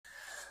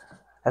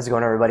How's it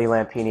going, everybody?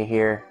 Lampini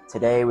here.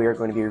 Today we are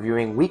going to be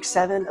reviewing Week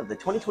 7 of the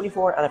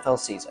 2024 NFL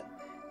season.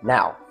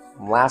 Now,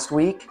 last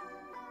week,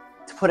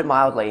 to put it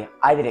mildly,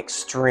 I did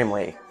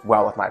extremely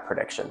well with my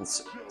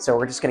predictions. So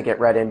we're just going to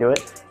get right into it.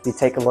 If you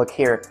take a look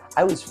here,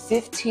 I was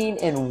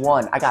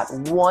 15-1. I got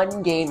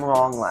one game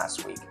wrong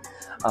last week.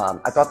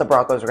 I thought the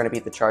Broncos were going to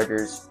beat the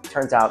Chargers.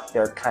 Turns out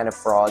they're kind of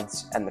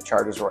frauds, and the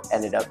Chargers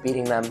ended up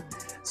beating them.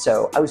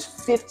 So I was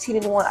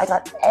 15-1. I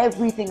got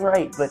everything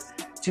right, but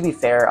to be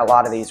fair, a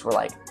lot of these were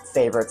like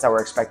favorites that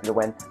were expected to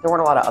win. There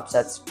weren't a lot of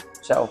upsets,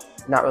 so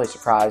not really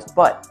surprised.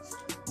 But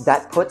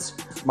that puts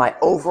my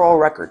overall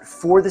record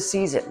for the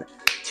season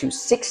to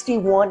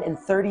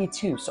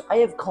 61-32. So I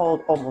have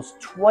called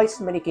almost twice as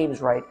many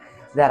games right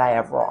that I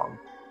have wrong.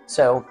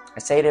 So I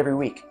say it every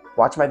week.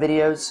 Watch my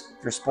videos.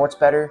 If you're a sports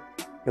bettor,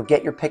 you'll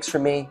get your picks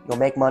from me. You'll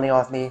make money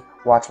off me.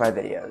 Watch my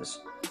videos.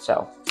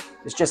 So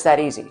it's just that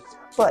easy.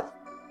 But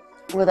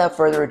without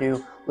further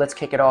ado, let's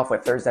kick it off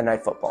with Thursday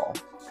Night Football.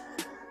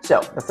 So,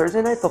 the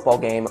Thursday Night Football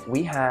game,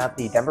 we have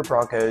the Denver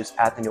Broncos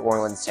at the New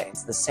Orleans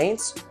Saints. The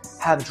Saints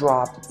have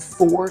dropped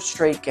 4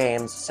 straight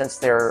games since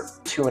their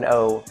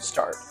 2-0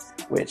 start,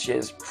 which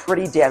is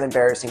pretty damn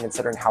embarrassing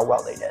considering how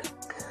well they did.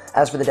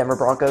 As for the Denver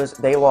Broncos,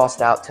 they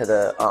lost out to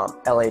the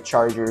LA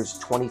Chargers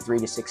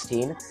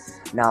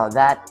 23-16. Now,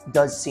 that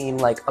does seem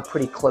like a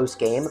pretty close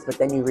game, but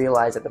then you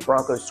realize that the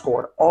Broncos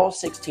scored all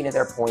 16 of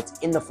their points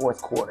in the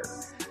fourth quarter.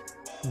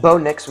 Bo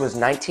Nix was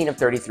 19 of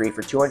 33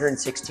 for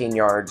 216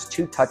 yards,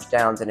 2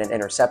 touchdowns, and an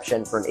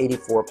interception for an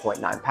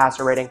 84.9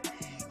 passer rating.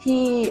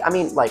 He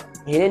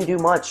didn't do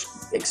much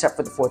except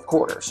for the fourth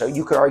quarter, so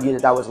you could argue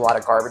that was a lot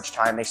of garbage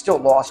time. They still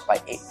lost by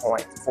 8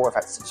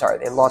 points,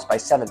 they lost by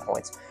 7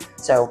 points,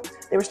 so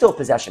they were still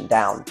possession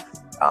down.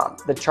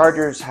 The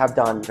Chargers have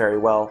done very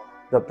well.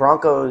 The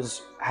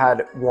Broncos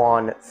had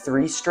won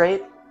 3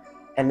 straight,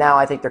 and now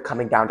I think they're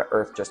coming down to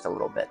earth just a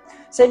little bit.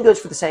 Same goes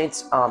for the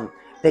Saints.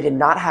 They did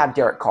not have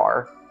Derek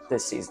Carr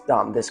this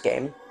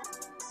game.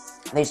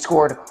 They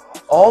scored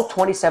all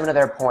 27 of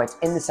their points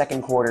in the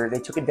second quarter. They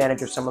took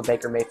advantage of some of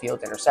Baker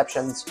Mayfield's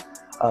interceptions,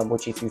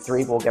 which he threw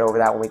 3. We'll get over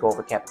that when we go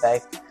over Tampa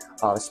Bay.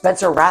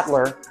 Spencer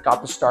Rattler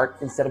got the start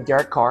instead of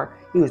Derek Carr.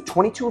 He was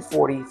 22 of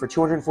 40 for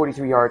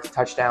 243 yards,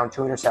 touchdown,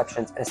 2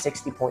 interceptions, and a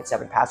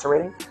 60.7 passer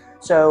rating.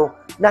 So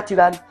not too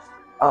bad.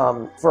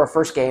 For a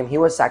first game, he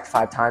was sacked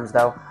 5 times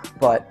though,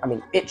 but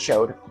it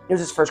showed. It was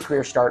his first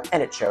career start,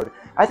 and it showed.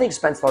 I think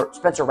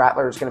Spencer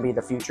Rattler is going to be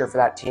the future for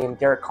that team.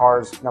 Derek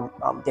Carr's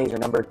days are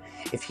numbered.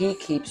 If he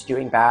keeps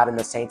doing bad and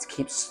the Saints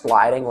keep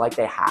sliding like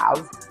they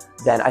have,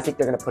 then I think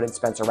they're going to put in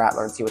Spencer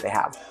Rattler and see what they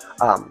have.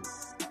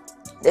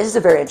 This is a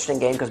very interesting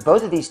game because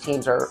both of these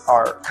teams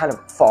are kind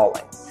of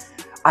falling.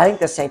 I think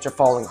the Saints are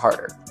falling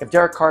harder. If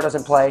Derek Carr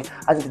doesn't play,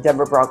 I think the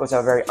Denver Broncos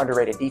have a very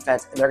underrated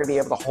defense, and they're going to be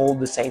able to hold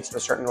the Saints to a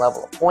certain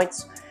level of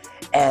points.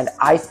 And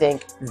I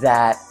think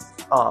that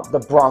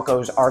the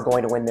Broncos are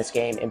going to win this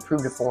game,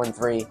 improve to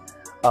 4-3.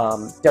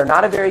 They're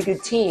not a very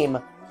good team,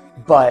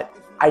 but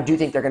I do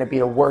think they're going to be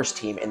a worse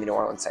team in the New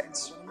Orleans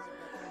Saints.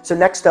 So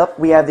next up,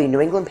 we have the New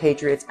England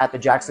Patriots at the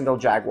Jacksonville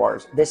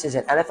Jaguars. This is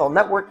an NFL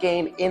Network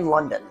game in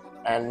London,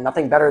 and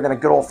nothing better than a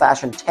good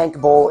old-fashioned Tank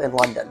Bowl in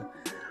London.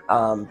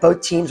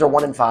 Both teams are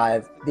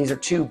 1-5. These are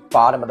 2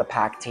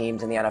 bottom-of-the-pack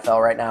teams in the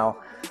NFL right now.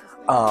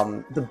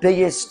 The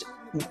biggest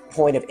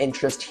point of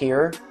interest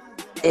here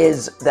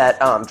is that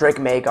Drake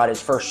May got his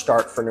first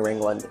start for New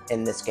England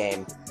in this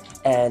game.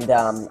 And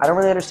I don't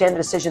really understand the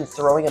decision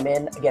throwing him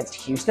in against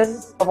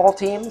Houston, of all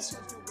teams.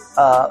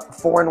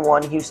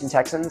 4-1 Houston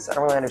Texans. I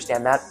don't really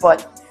understand that.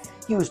 But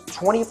he was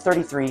 20 of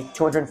 33,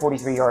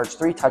 243 yards,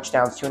 3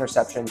 touchdowns, 2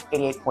 interceptions,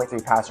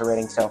 88.3 passer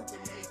rating. So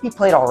he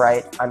played all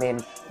right.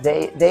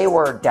 They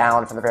were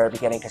down from the very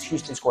beginning because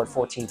Houston scored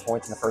 14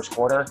 points in the first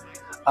quarter.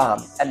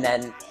 And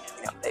then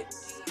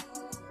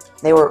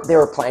they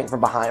were playing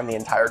from behind the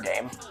entire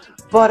game.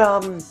 But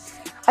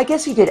I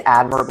guess he did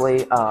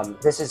admirably.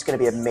 This is going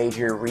to be a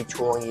major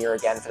retooling year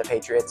again for the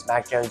Patriots.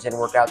 Mac Jones didn't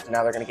work out, so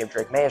now they're going to give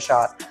Drake May a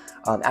shot.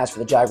 As for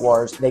the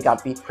Jaguars, they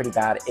got beat pretty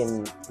bad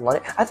in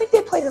London. I think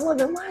they played in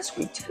London last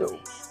week, too.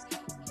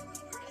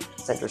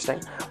 It's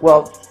interesting.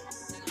 Well,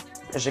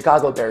 the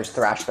Chicago Bears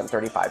thrashed them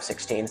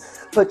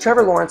 35-16. But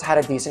Trevor Lawrence had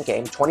a decent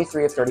game,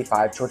 23 of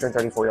 35,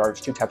 234 yards,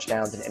 2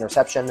 touchdowns, and an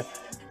interception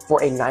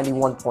for a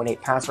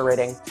 91.8 passer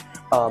rating.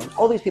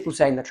 All these people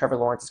saying that Trevor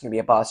Lawrence is going to be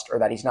a bust or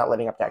that he's not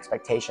living up to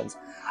expectations.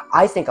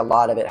 I think a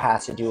lot of it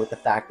has to do with the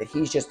fact that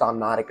he's just on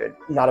not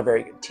a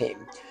very good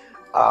team.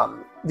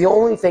 The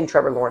only thing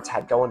Trevor Lawrence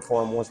had going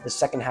for him was the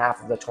second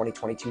half of the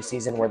 2022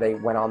 season where they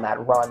went on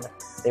that run.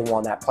 They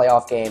won that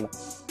playoff game.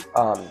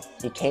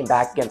 He came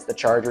back against the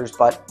Chargers,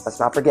 but let's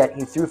not forget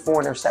he threw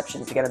 4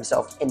 interceptions to get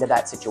himself into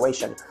that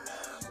situation.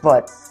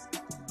 But,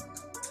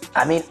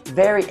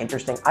 very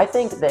interesting. I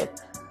think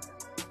that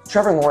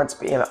Trevor Lawrence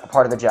being a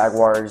part of the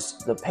Jaguars,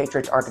 the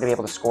Patriots aren't going to be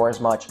able to score as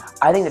much.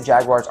 I think the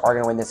Jaguars are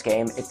going to win this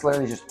game. It's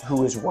literally just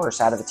who is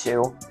worse out of the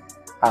 2.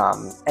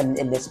 And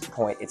in this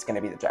point, it's going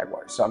to be the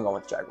Jaguars. So I'm going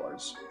with the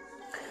Jaguars.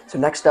 So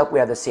next up, we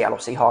have the Seattle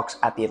Seahawks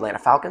at the Atlanta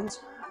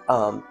Falcons.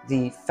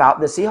 The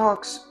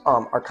Seahawks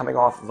are coming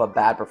off of a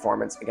bad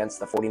performance against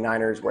the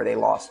 49ers where they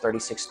lost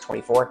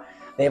 36-24.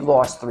 They've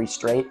lost 3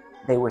 straight.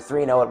 They were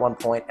 3-0 at one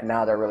point, and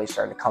now they're really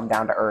starting to come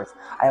down to earth.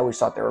 I always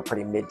thought they were a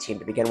pretty mid-team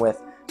to begin with,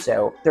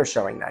 so they're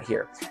showing that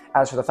here.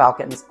 As for the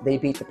Falcons, they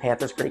beat the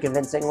Panthers pretty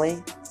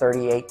convincingly,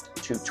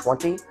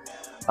 38-20.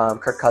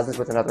 Kirk Cousins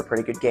with another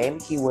pretty good game.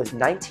 He was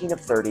 19 of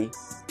 30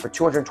 for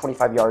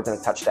 225 yards and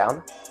a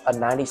touchdown, a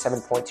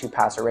 97.2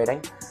 passer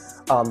rating.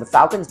 The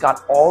Falcons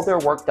got all their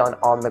work done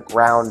on the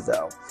ground,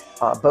 though.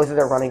 Both of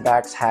their running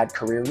backs had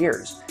career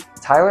years.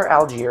 Tyler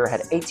Algier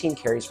had 18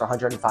 carries for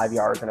 105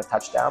 yards and a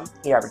touchdown.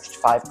 He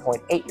averaged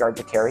 5.8 yards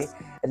a carry.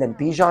 And then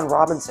Bijan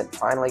Robinson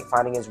finally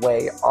finding his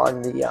way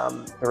on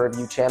the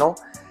review channel.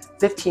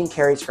 15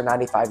 carries for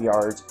 95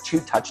 yards, 2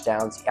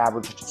 touchdowns. He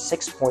averaged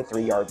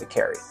 6.3 yards a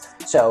carry.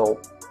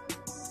 So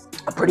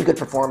a pretty good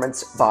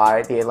performance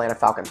by the Atlanta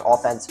Falcons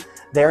offense.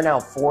 They're now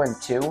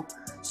 4-2,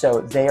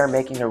 so they are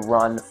making a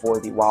run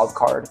for the wild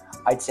card.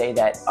 I'd say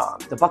that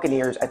the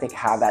Buccaneers, I think,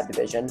 have that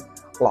division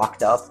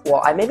locked up.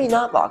 Well, maybe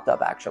not locked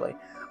up, actually,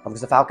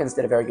 because the Falcons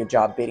did a very good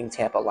job beating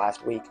Tampa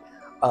last week.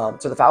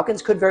 So the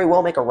Falcons could very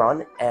well make a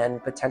run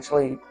and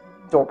potentially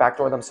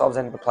backdoor themselves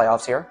into the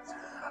playoffs here.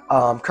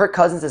 Kirk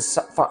Cousins is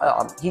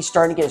he's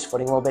starting to get his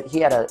footing a little bit.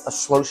 He had a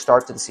slow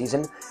start to the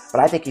season,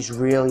 but I think he's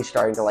really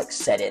starting to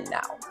set in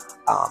now.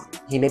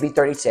 He may be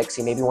 36,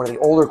 he may be one of the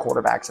older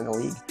quarterbacks in the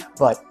league,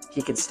 but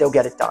he can still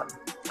get it done.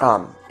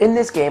 In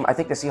this game, I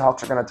think the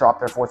Seahawks are going to drop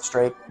their 4th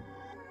straight.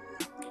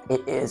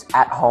 It is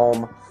at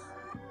home.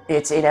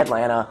 It's in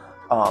Atlanta.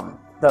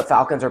 The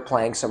Falcons are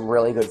playing some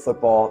really good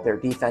football. Their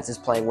defense is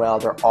playing well.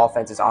 Their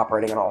offense is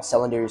operating on all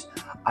cylinders.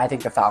 I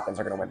think the Falcons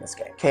are going to win this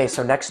game. Okay,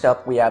 so next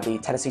up, we have the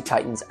Tennessee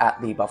Titans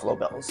at the Buffalo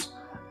Bills.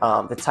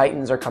 The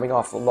Titans are coming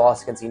off a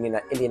loss against the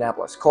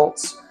Indianapolis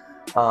Colts.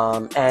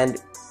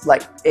 And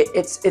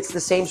it's the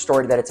same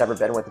story that it's ever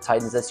been with the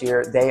Titans this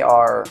year. They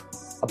are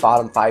a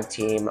bottom 5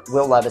 team.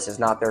 Will Levis is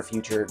not their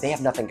future. They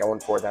have nothing going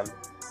for them.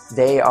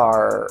 They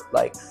are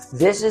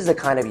this is the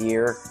kind of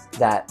year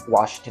that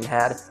Washington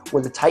had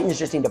where the Titans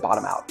just need to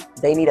bottom out.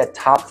 They need a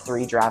top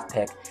 3 draft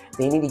pick.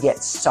 They need to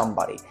get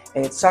somebody.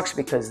 And it sucks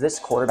because this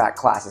quarterback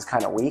class is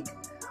kind of weak.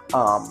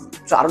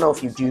 So I don't know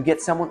if you do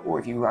get someone or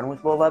if you run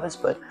with Will Levis,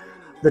 but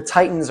the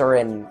Titans are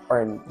in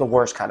the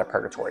worst kind of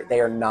purgatory.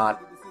 They are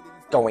not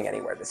going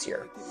anywhere this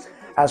year.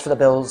 As for the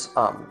Bills,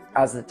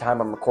 as of the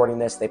time I'm recording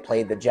this, they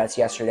played the Jets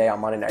yesterday on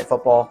Monday Night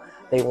Football.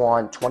 They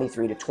won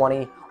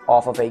 23-20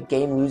 off of a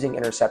game-losing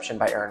interception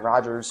by Aaron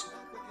Rodgers.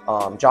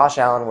 Josh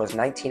Allen was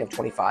 19 of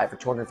 25 for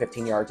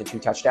 215 yards and 2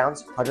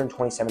 touchdowns,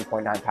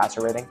 127.9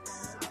 passer rating.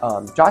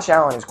 Josh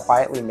Allen is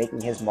quietly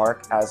making his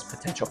mark as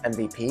potential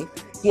MVP.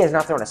 He has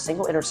not thrown a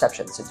single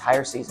interception this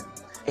entire season.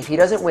 If he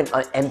doesn't win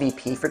an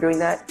MVP for doing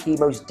that, he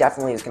most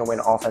definitely is going to win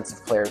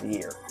Offensive Player of the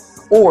Year.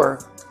 Or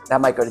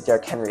that might go to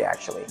Derrick Henry,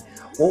 actually.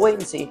 We'll wait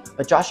and see,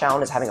 but Josh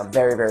Allen is having a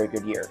very, very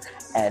good year.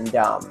 And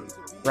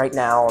right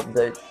now,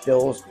 the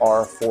Bills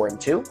are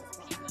 4-2.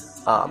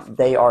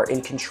 They are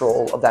in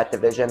control of that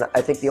division.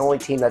 I think the only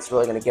team that's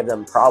really going to give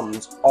them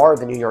problems are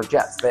the New York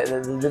Jets.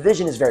 The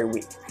division is very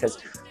weak because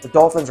the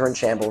Dolphins are in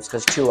shambles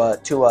because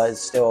Tua is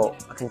still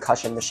a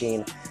concussion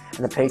machine,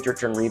 and the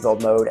Patriots are in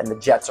rebuild mode, and the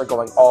Jets are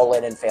going all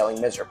in and failing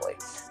miserably.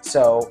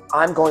 So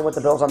I'm going with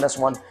the Bills on this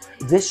one.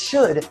 This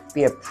should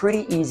be a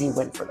pretty easy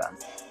win for them.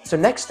 So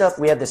next up,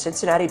 we have the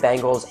Cincinnati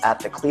Bengals at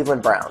the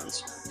Cleveland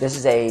Browns. This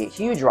is a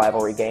huge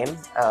rivalry game.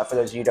 For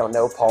those of you who don't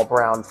know, Paul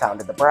Brown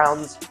founded the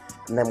Browns.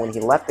 And then when he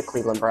left the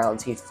Cleveland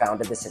Browns, he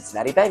founded the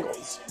Cincinnati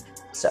Bengals.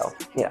 So,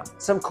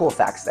 some cool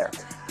facts there.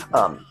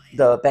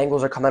 The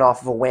Bengals are coming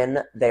off of a win.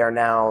 They are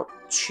now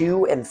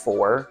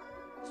 2-4.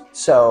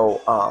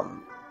 So,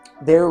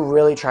 they're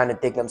really trying to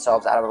dig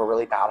themselves out of a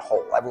really bad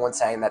hole. Everyone's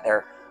saying that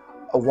they're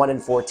a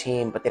 1-4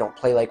 team, but they don't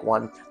play like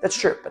one. That's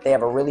true, but they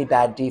have a really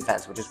bad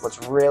defense, which is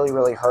what's really,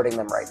 really hurting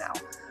them right now.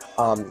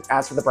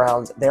 As for the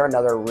Browns, they're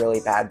another really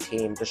bad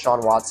team.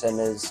 Deshaun Watson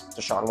is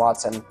Deshaun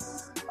Watson.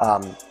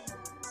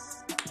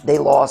 They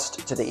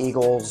lost to the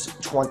Eagles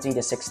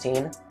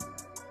 20-16,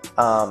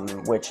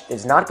 which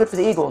is not good for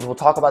the Eagles. We'll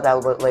talk about that a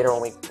little bit later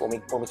when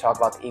we talk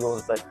about the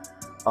Eagles. But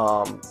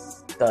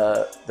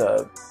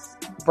the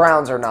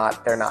Browns are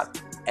not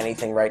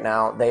anything right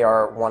now. They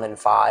are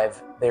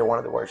 1-5. They're one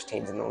of the worst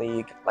teams in the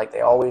league, like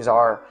they always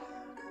are.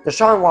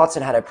 Deshaun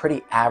Watson had a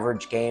pretty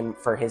average game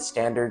for his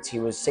standards. He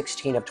was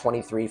 16 of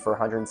 23 for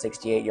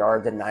 168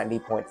 yards and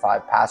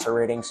 90.5 passer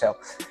rating. So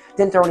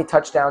didn't throw any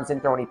touchdowns,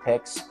 didn't throw any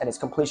picks, and his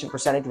completion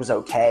percentage was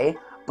okay.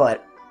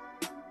 But,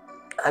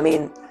 I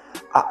mean,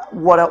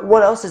 what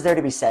else is there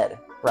to be said,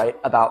 right,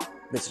 about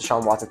this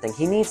Deshaun Watson thing?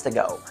 He needs to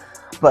go.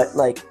 But,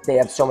 they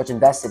have so much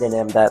invested in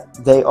him that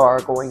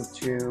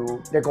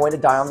they're going to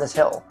die on this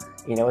hill,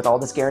 with all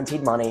this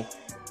guaranteed money.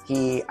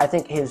 I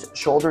think his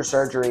shoulder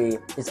surgery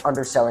is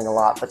underselling a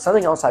lot. But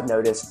something else I've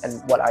noticed,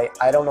 and what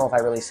I don't know if I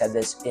really said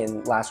this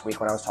in last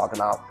week when I was talking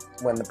about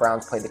when the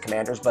Browns played the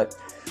Commanders, but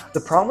the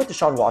problem with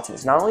Deshaun Watson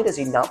is not only does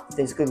he not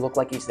physically look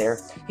like he's there,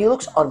 he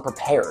looks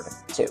unprepared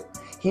too.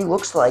 He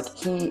looks like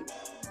he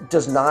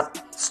does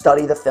not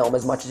study the film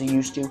as much as he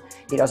used to.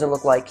 He doesn't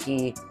look like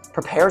he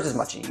prepares as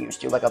much as he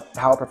used to, like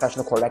how a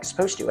professional quarterback is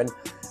supposed to. And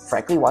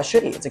frankly, why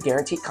should he? It's a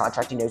guaranteed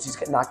contract. He knows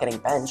he's not getting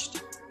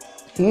benched.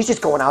 He's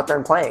just going out there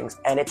and playing,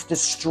 and it's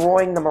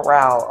destroying the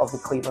morale of the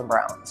Cleveland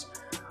Browns.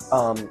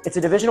 It's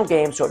a divisional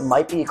game, so it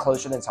might be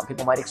closer than some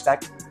people might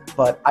expect,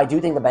 but I do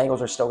think the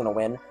Bengals are still going to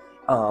win.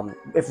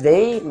 If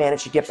they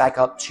manage to get back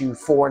up to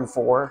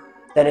 4-4,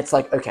 then it's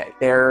like, okay,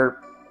 they're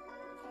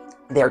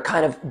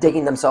kind of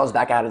digging themselves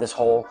back out of this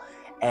hole,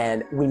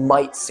 and we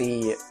might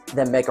see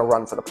them make a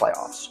run for the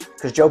playoffs,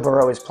 because Joe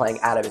Burrow is playing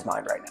out of his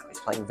mind right now. He's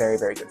playing very,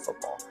 very good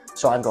football.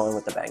 So I'm going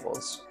with the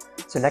Bengals.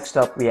 So next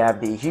up, we have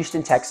the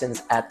Houston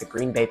Texans at the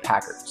Green Bay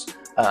Packers.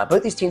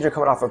 Both these teams are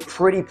coming off of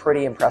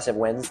pretty impressive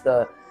wins.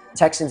 The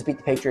Texans beat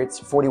the Patriots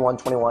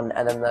 41-21,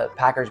 and then the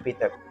Packers beat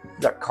the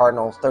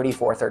Cardinals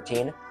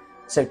 34-13.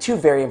 So two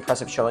very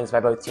impressive showings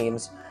by both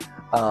teams.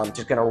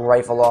 Just going to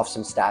rifle off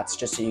some stats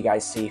just so you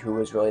guys see who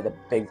was really the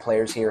big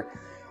players here.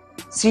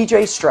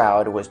 C.J.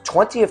 Stroud was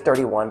 20 of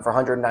 31 for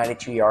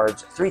 192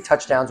 yards, 3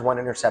 touchdowns, 1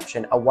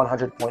 interception, a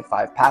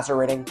 100.5 passer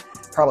rating,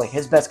 probably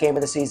his best game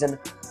of the season.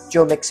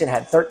 Joe Mixon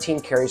had 13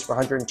 carries for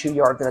 102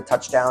 yards and a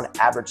touchdown,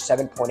 averaged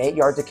 7.8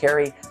 yards a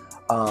carry,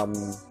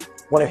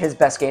 one of his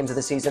best games of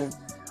the season.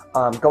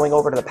 Going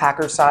over to the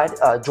Packers side,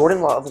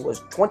 Jordan Love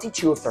was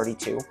 22 of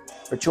 32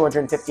 for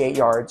 258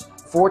 yards,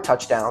 4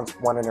 touchdowns,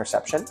 1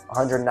 interception,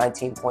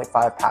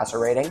 119.5 passer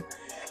rating.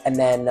 And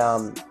then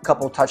a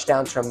couple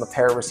touchdowns from a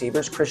pair of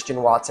receivers.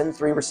 Christian Watson,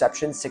 3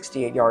 receptions,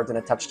 68 yards and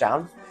a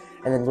touchdown.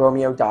 And then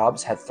Romeo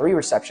Doubs had 3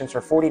 receptions for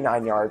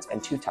 49 yards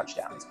and 2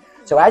 touchdowns.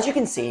 So as you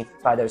can see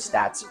by those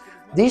stats,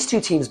 these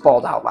two teams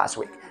balled out last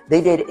week.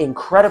 They did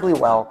incredibly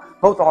well.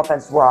 Both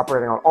offenses were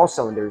operating on all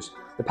cylinders.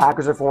 The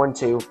Packers are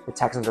 4-2. The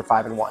Texans are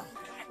 5-1.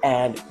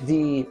 And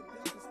the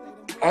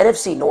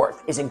NFC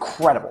North is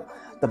incredible.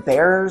 The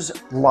Bears,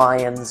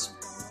 Lions,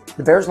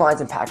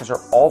 and Packers are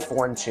all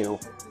 4-2.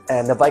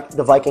 And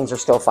the Vikings are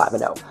still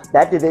 5-0.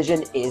 That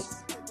division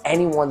is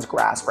anyone's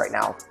grasp right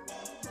now.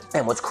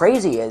 And what's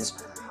crazy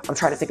is I'm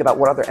trying to think about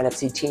what other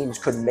NFC teams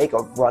could make a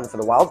run for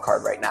the wild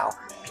card right now.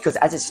 Because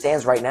as it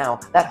stands right now,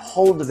 that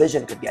whole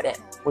division could get in,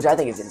 which I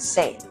think is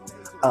insane.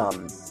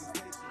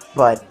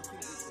 But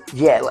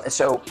yeah,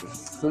 so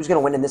who's going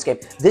to win in this game?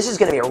 This is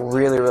going to be a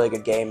really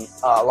good game.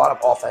 A lot of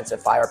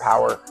offensive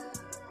firepower.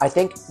 I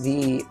think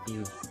these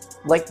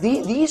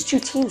two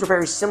teams were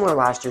very similar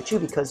last year too,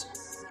 because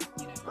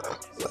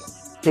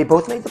they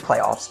both made the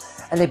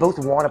playoffs, and they both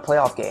won a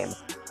playoff game.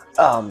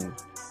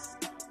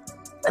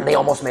 And they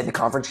almost made the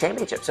conference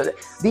championship. So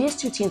these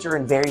two teams are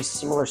in very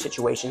similar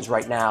situations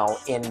right now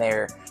in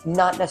their,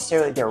 not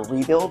necessarily their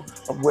rebuild,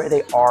 but where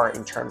they are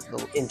in terms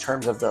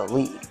of the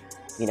league,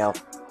 you know.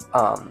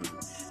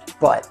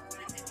 But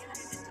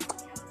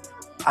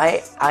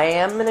I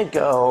am going to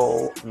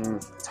go,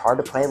 it's hard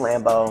to play in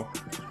Lambeau.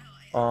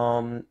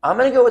 I'm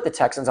going to go with the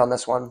Texans on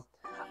this one.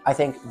 I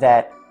think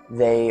that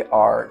they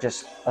are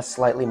just a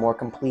slightly more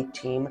complete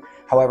team.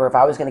 However, if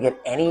I was going to get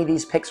any of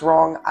these picks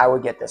wrong, I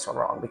would get this one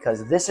wrong,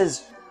 because this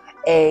is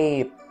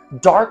a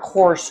dark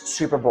horse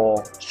Super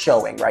Bowl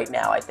showing right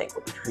now, I think,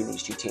 between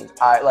these two teams.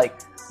 I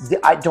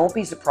don't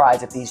be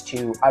surprised if these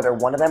two, either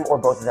one of them or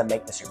both of them,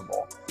 make the Super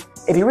Bowl.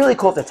 It'd be really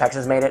cool if the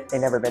Texans made it.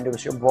 They've never been to a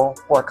Super Bowl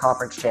or a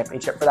conference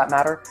championship for that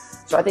matter.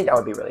 So I think that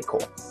would be really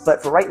cool.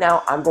 But for right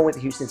now, I'm going with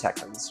the Houston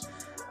Texans.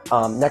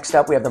 Next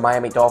up, we have the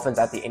Miami Dolphins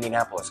at the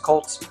Indianapolis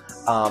Colts.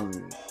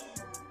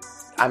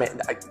 I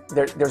mean,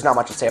 there's not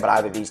much to say about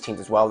either of these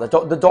teams as well.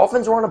 The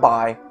Dolphins were on a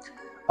bye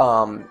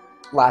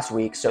last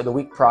week, so the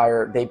week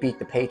prior, they beat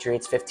the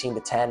Patriots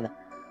 15-10.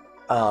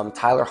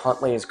 Tyler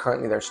Huntley is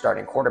currently their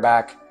starting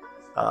quarterback.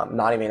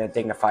 Not even going to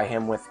dignify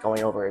him with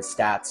going over his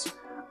stats.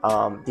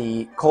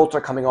 The Colts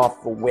are coming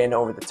off a win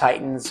over the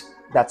Titans.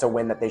 That's a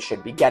win that they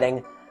should be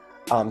getting.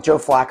 Joe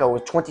Flacco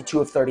was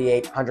 22 of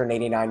 38,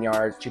 189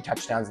 yards, 2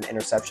 touchdowns, and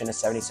interception, a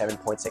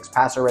 77.6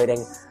 passer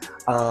rating.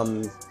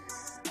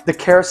 The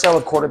carousel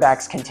of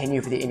quarterbacks continue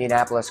for the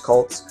Indianapolis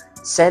Colts.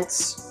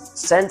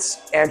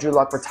 Since Andrew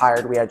Luck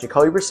retired, we had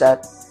Jacoby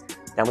Brissett,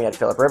 then we had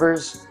Phillip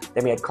Rivers,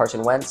 then we had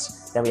Carson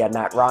Wentz, then we had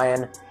Matt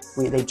Ryan.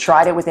 They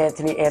tried it with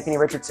Anthony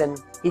Richardson.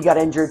 He got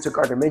injured, so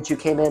Gardner Minshew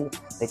came in.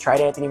 They tried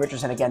Anthony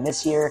Richardson again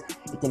this year.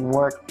 It didn't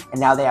work, and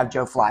now they have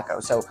Joe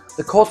Flacco. So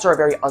the Colts are a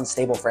very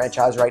unstable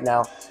franchise right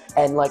now,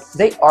 and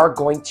they are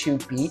going to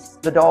beat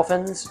the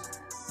Dolphins.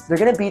 They're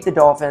going to beat the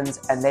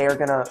Dolphins, and they are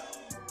going to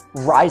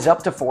rise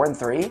up to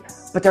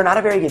 4-3, but they're not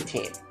a very good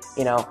team,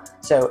 you know.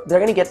 So they're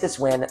going to get this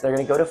win. They're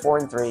going to go to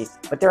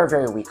 4-3, but they're a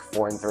very weak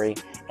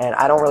 4-3, and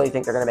I don't really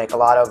think they're going to make a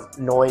lot of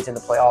noise in the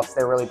playoffs.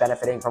 They're really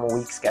benefiting from a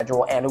weak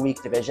schedule and a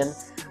weak division.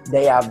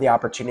 They have the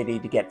opportunity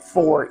to get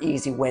 4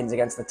 easy wins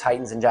against the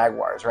Titans and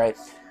Jaguars, right?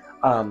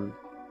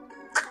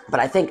 But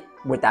I think,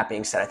 with that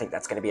being said, I think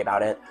that's going to be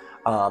about it.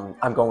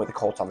 I'm going with the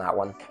Colts on that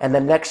one. And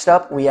then next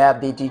up, we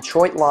have the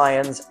Detroit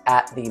Lions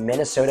at the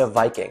Minnesota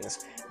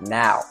Vikings.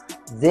 Now,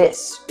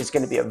 this is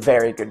going to be a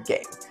very good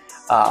game.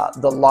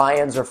 The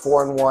Lions are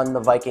 4-1. The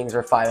Vikings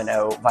are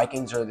 5-0.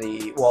 Vikings are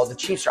the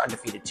Chiefs are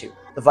undefeated too.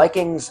 The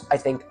Vikings, I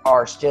think,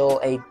 are still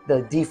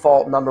the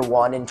default number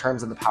one in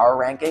terms of the power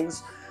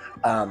rankings.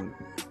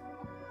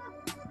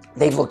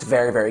 They've looked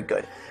very, very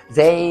good.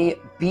 They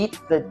beat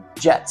the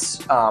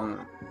Jets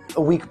a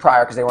week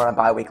prior because they were on a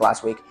bye week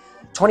last week,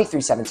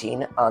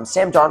 23-17.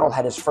 Sam Darnold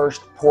had his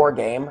first poor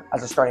game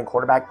as a starting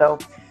quarterback, though.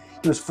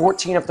 He was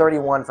 14 of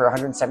 31 for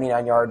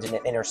 179 yards and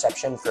an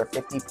interception for a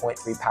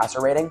 50.3 passer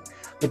rating.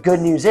 The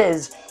good news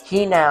is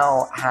he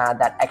now had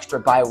that extra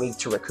bye week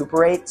to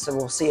recuperate, so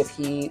we'll see if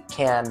he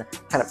can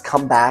kind of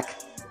come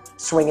back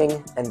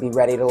swinging and be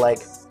ready to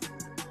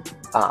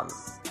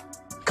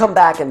come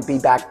back and be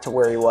back to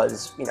where he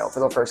was, for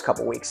the first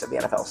couple weeks of the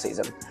NFL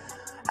season.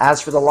 As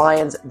for the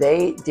Lions,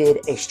 they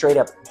did a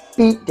straight-up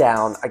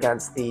beatdown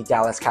against the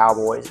Dallas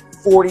Cowboys,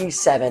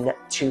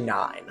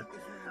 47-9.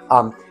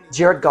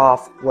 Jared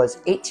Goff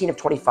was 18 of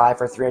 25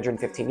 for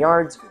 315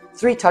 yards,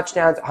 3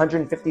 touchdowns,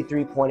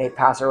 153.8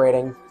 passer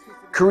rating.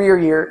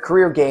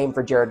 Career game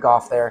for Jared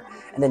Goff there.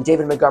 And then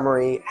David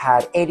Montgomery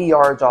had 80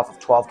 yards off of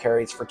 12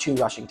 carries for 2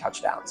 rushing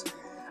touchdowns.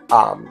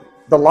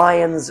 The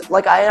Lions,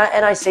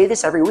 I say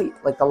this every week,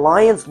 the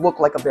Lions look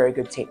like a very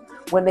good team.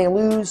 When they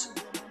lose,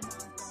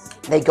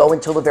 they go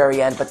until the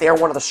very end, but they are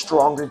one of the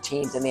stronger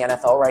teams in the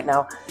NFL right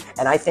now.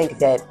 And I think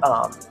that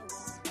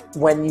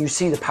when you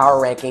see the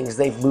power rankings,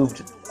 they've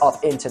moved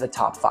up into the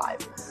top 5.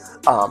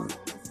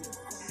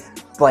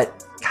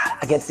 But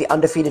against the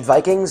undefeated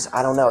Vikings,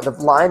 I don't know. The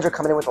Lions are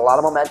coming in with a lot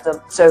of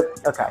momentum. So,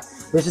 okay,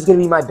 this is going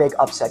to be my big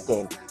upset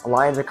game. The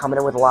Lions are coming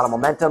in with a lot of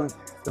momentum.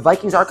 The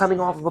Vikings are coming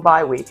off of a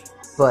bye week,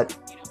 but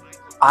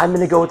I'm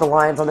going to go with the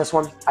Lions on this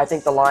one. I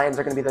think the Lions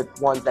are going to be the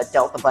ones that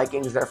dealt the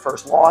Vikings their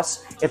first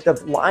loss. If the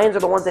Lions are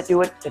the ones that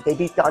do it, if they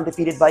beat the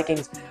undefeated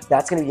Vikings,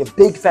 that's going to be a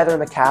big feather in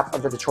the cap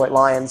of the Detroit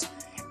Lions.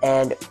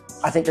 And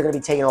I think they're going to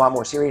be taken a lot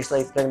more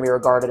seriously. They're going to be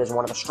regarded as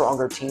one of the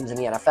stronger teams in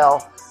the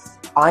NFL.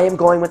 I am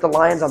going with the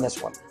Lions on this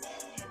one.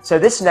 So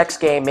this next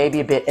game may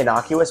be a bit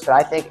innocuous, but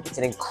I think it's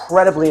an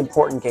incredibly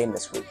important game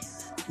this week.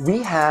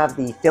 We have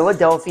the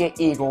Philadelphia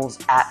Eagles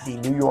at the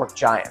New York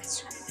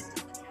Giants.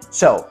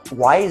 So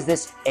why is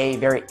this a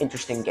very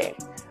interesting game?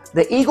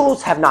 The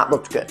Eagles have not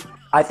looked good.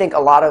 I think a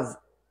lot of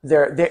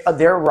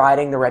they're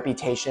riding the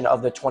reputation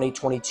of the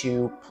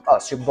 2022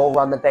 Super Bowl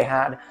run that they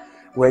had,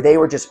 where they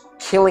were just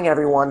killing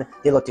everyone.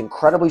 They looked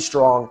incredibly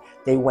strong.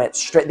 They went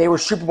straight. They were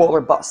Super Bowl or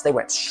bust. They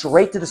went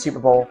straight to the Super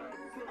Bowl,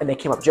 and they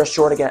came up just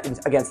short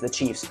against the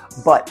Chiefs.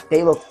 But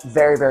they looked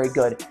very, very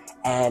good.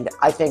 And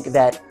I think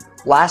that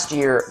last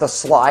year, the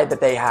slide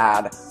that they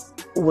had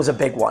was a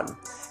big one.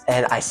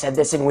 And I said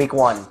this in week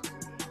 1.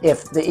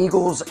 If the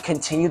Eagles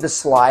continue the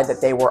slide that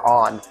they were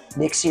on,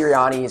 Nick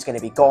Sirianni is going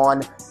to be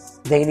gone.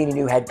 They need a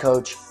new head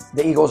coach.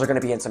 The Eagles are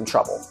going to be in some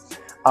trouble.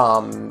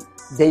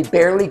 They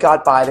barely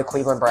got by the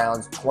Cleveland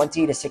Browns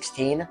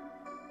 20-16.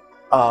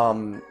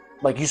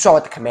 Like you saw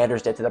what the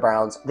Commanders did to the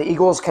Browns. The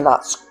Eagles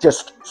cannot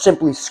just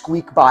simply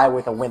squeak by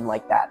with a win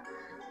like that.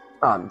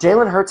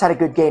 Jalen Hurts had a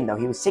good game, though.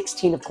 He was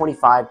 16 of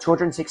 25,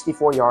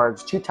 264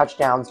 yards, 2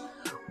 touchdowns,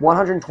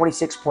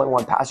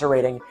 126.1 passer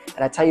rating.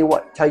 And I tell you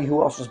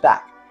who else was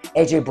back.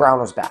 A.J. Brown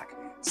was back.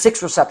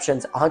 6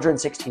 receptions,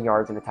 116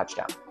 yards, and a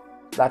touchdown.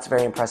 That's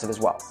very impressive as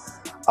well.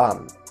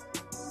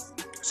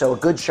 So a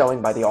good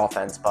showing by the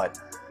offense, but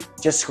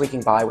just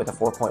squeaking by with a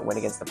 4-point win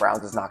against the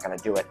Browns is not going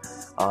to do it.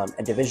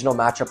 A divisional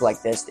matchup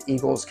like this, the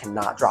Eagles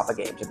cannot drop a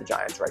game to the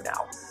Giants right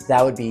now.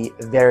 That would be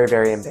very,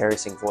 very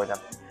embarrassing for them.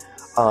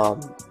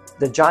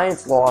 The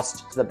Giants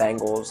lost to the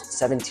Bengals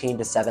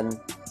 17-7.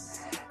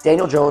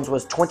 Daniel Jones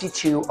was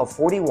 22 of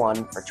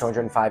 41 for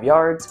 205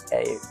 yards,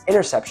 an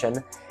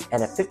interception,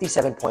 and a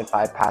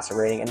 57.5 passer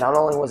rating. And not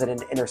only was it an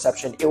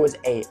interception, it was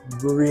a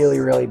really,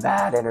 really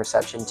bad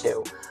interception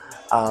too.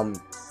 I'm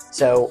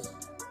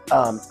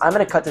going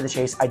to cut to the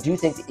chase. I do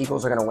think the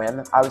Eagles are going to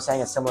win. I was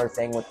saying a similar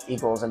thing with the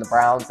Eagles and the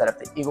Browns, that if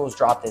the Eagles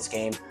drop this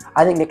game,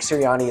 I think Nick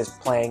Sirianni is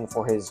playing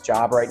for his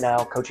job right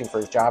now, coaching for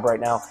his job right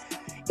now.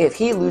 If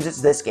he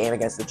loses this game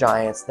against the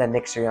Giants, then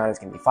Nick Sirianni is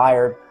going to be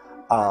fired.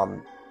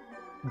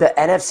 The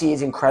NFC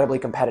is incredibly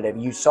competitive.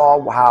 You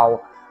saw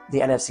how the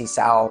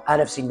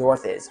NFC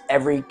North is.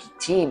 Every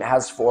team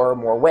has 4 or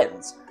more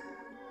wins.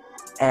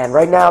 And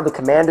right now, the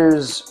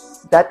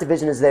Commanders, that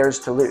division is theirs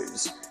to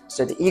lose.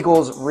 So the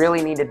Eagles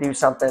really need to do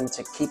something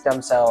to keep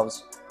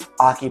themselves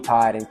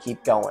occupied and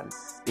keep going,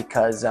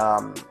 because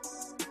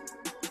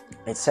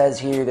it says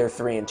here they're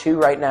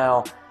 3-2 right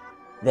now.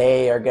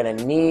 They're going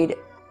to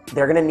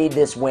need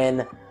this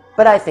win,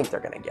 but I think they're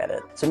going to get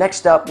it. So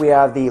next up, we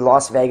have the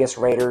Las Vegas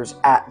Raiders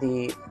at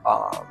the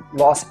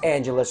Los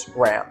Angeles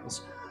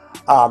Rams.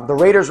 The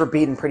Raiders were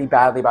beaten pretty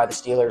badly by the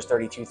Steelers,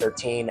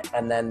 32-13,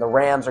 and then the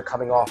Rams are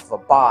coming off of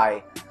a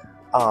bye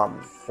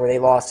where they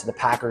lost to the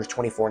Packers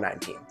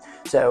 24-19.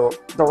 So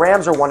the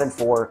Rams are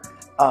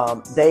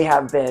 1-4. They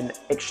have been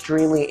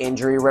extremely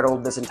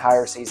injury-riddled this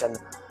entire season.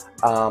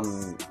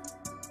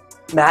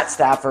 Matt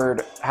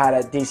Stafford had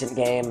a decent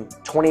game,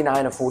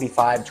 29 of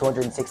 45,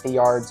 260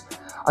 yards,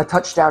 a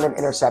touchdown and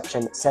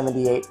interception,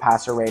 78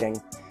 passer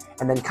rating.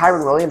 And then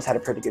Kyron Williams had a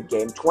pretty good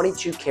game,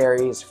 22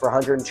 carries for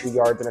 102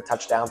 yards and a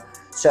touchdown.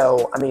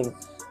 So, I mean,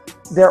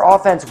 their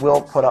offense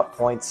will put up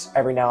points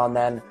every now and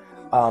then.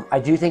 I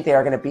do think they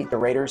are going to beat the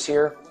Raiders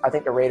here. I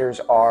think the Raiders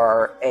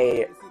are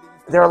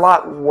they're a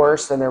lot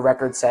worse than their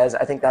record says.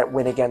 I think that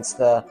win against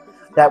the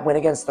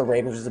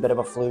Ravens was a bit of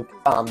a fluke.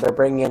 They're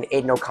bringing in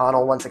Aiden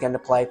O'Connell once again to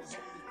play.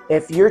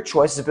 If your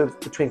choices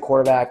between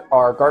quarterback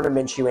are Gardner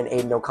Minshew and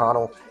Aiden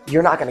O'Connell,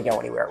 you're not going to go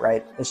anywhere,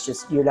 right? It's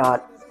just you're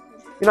not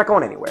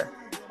going anywhere.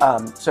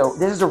 So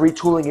this is a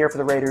retooling year for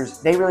the Raiders.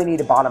 They really need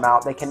to bottom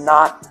out. They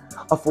cannot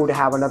afford to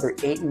have another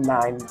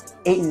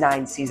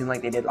 8-9 season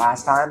like they did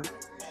last time,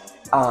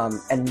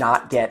 and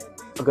not get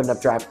a good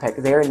enough draft pick.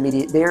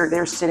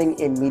 They're sitting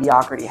in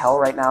mediocrity hell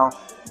right now.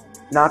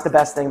 Not the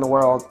best thing in the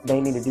world. They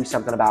need to do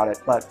something about it.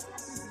 But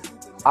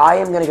I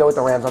am going to go with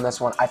the Rams on this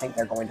one. I think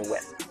they're going to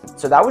win.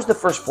 So that was the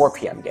first 4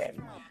 p.m.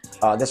 game.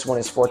 This one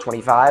is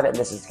 4:25, and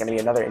this is going to be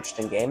another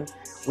interesting game.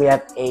 We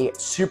have a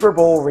Super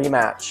Bowl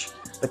rematch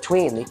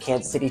between the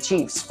Kansas City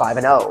Chiefs,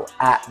 5-0,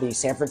 at the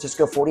San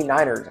Francisco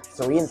 49ers,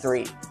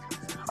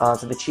 3-3.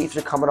 So the Chiefs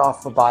are coming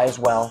off a bye as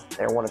well.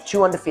 They're one of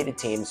 2 undefeated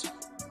teams.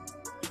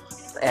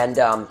 And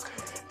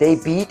they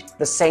beat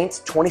the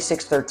Saints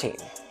 26-13.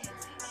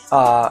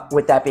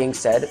 With that being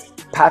said,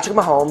 Patrick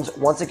Mahomes,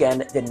 once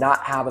again, did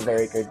not have a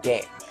very good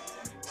game.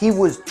 He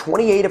was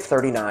 28 of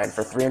 39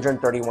 for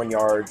 331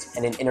 yards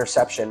and an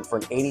interception for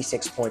an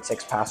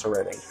 86.6 passer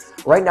rating.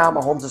 Right now,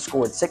 Mahomes has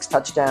scored 6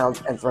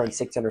 touchdowns and thrown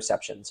 6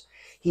 interceptions.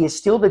 He is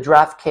still the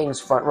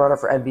DraftKings frontrunner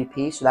for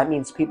MVP, so that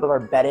means people are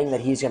betting that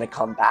he's going to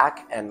come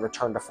back and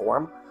return to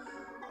form.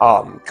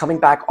 Coming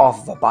back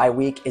off of a bye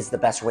week is the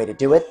best way to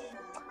do it.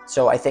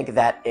 So I think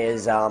that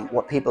is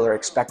what people are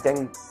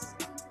expecting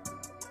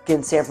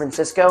in San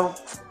Francisco.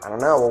 I don't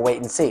know. We'll wait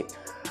and see.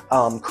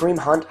 Kareem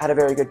Hunt had a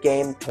very good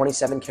game,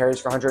 27 carries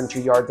for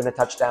 102 yards and a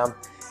touchdown.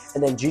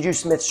 And then Juju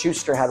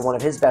Smith-Schuster had one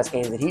of his best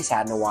games that he's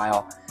had in a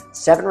while,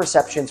 7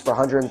 receptions for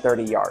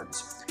 130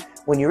 yards.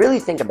 When you really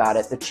think about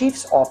it, the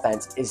Chiefs'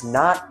 offense is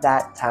not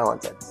that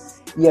talented.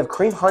 You have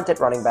Kareem Hunt at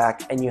running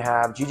back, and you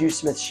have Juju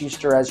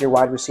Smith-Schuster as your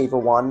wide receiver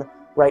 1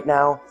 right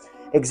now.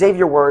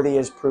 Xavier Worthy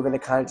has proven to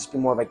kind of just be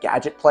more of a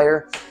gadget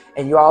player,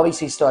 and you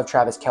obviously still have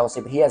Travis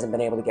Kelce, but he hasn't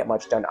been able to get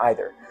much done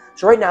either.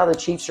 So right now, the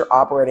Chiefs are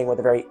operating with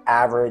a very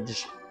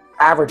average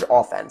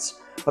offense,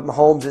 but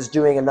Mahomes is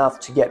doing enough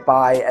to get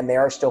by, and they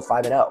are still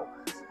 5-0.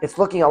 It's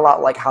looking a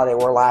lot like how they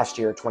were last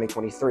year,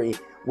 2023,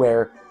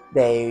 where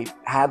they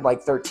had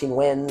like 13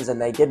 wins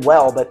and they did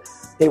well, but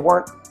they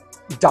weren't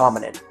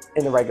dominant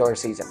in the regular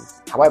season.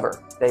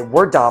 However, they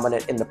were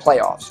dominant in the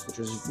playoffs,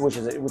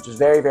 which is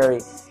very, very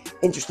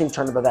interesting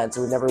turn of events.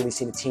 We've never really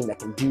seen a team that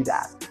can do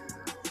that.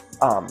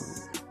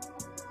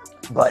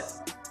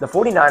 But the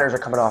 49ers are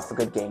coming off a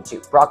good game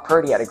too. Brock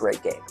Purdy had a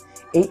great game.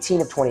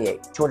 18 of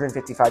 28,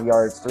 255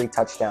 yards, 3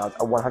 touchdowns,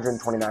 a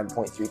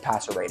 129.3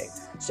 passer rating.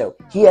 So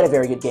he had a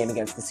very good game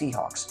against the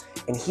Seahawks.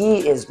 And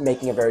he is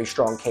making a very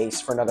strong case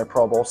for another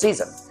Pro Bowl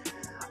season.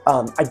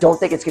 I don't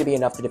think it's going to be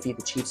enough to defeat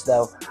the Chiefs,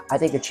 though. I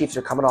think the Chiefs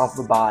are coming off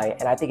of a bye.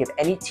 And I think if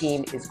any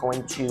team is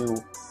going to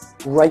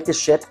right the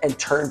ship and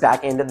turn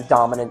back into the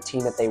dominant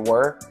team that they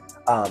were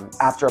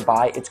after a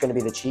bye, it's going to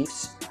be the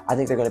Chiefs. I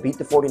think they're going to beat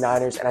the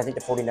 49ers, and I think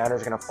the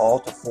 49ers are going to fall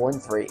to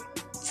 4-3.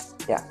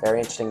 Yeah, very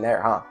interesting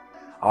there, huh?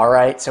 All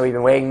right, so we've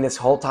been waiting this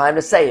whole time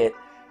to say it.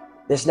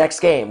 This next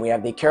game, we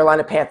have the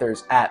Carolina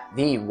Panthers at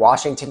the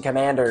Washington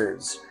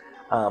Commanders.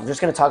 I'm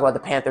just going to talk about the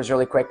Panthers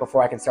really quick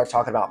before I can start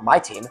talking about my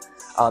team.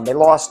 They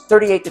lost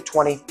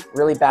 38-20,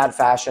 really bad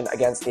fashion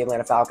against the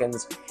Atlanta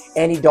Falcons.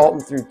 Andy Dalton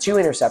threw 2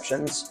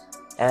 interceptions,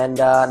 and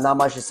not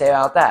much to say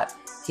about that.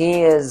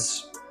 He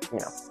is,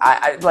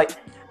 I like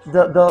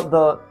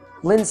the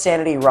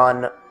Linsanity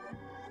run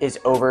is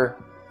over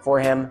for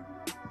him.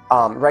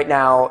 Right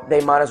now,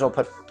 they might as well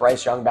put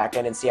Bryce Young back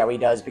in and see how he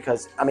does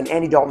because,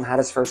 Andy Dalton had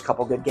his first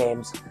couple good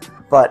games.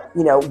 But,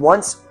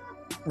 once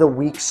the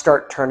weeks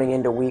start turning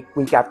into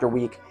week after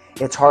week,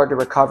 it's hard to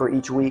recover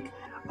each week.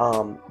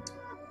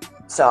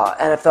 So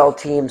NFL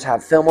teams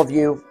have film of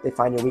you. They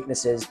find your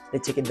weaknesses. They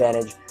take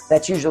advantage.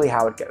 That's usually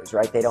how it goes,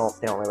 right? They don't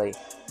really,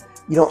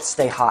 you don't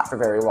stay hot for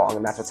very long,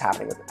 and that's what's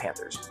happening with the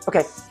Panthers.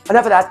 Okay,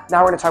 enough of that.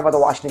 Now we're going to talk about the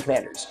Washington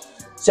Commanders.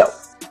 So,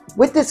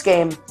 with this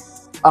game,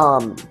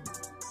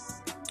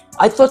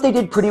 I thought they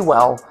did pretty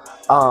well.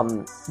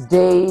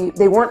 They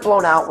weren't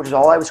blown out, which is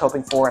all I was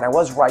hoping for, and I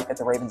was right that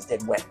the Ravens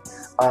did win.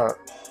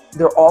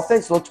 Their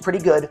offense looked pretty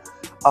good.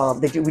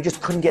 We just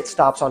couldn't get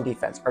stops on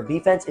defense. Our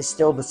defense is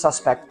still the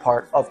suspect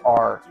part of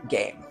our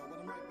game.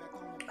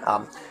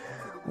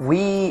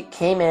 We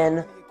came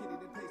in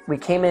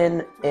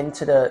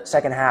into the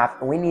second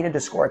half, and we needed to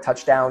score a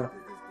touchdown.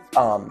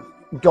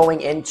 Going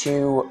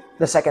into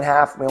the second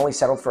half, we only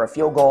settled for a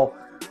field goal.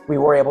 We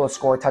were able to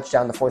score a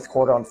touchdown in the fourth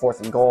quarter on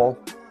 4th and goal,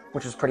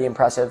 which was pretty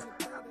impressive.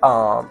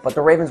 But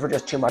the Ravens were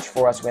just too much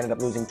for us. We ended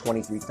up losing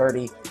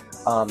 23-30.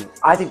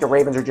 I think the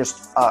Ravens are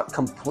just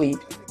complete.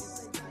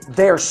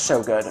 They're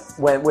so good.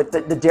 With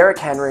the Derrick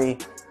Henry,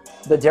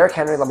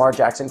 Lamar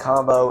Jackson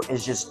combo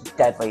is just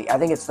deadly. I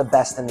think it's the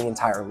best in the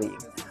entire league.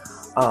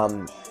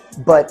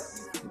 But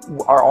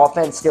Our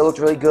offense still looked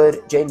really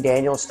good. Jaden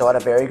Daniels still had a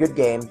very good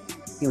game.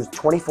 He was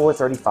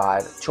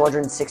 24-35,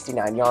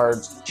 269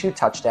 yards, 2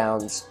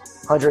 touchdowns,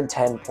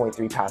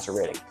 110.3 passer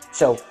rating.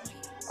 So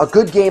a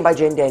good game by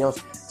Jaden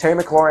Daniels.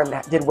 Terry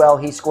McLaurin did well.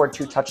 He scored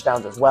 2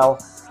 touchdowns as well.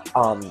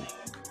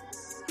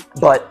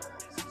 But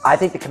I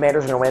think the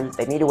Commanders are going to win.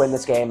 They need to win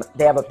this game.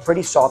 They have a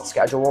pretty soft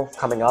schedule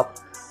coming up.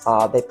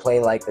 They play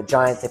like the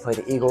Giants, they play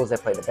the Eagles, they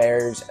play the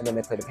Bears, and then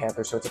they play the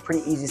Panthers. So it's a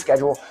pretty easy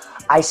schedule.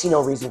 I see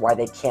no reason why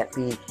they can't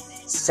be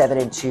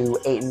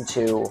 7-2,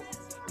 8-2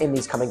 in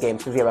these coming games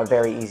because we have a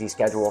very easy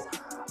schedule.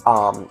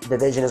 The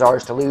division is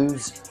ours to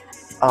lose.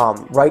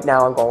 Right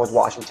now I'm going with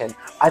Washington.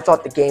 I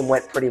thought the game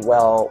went pretty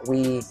well.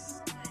 We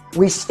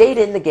stayed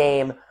in the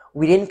game.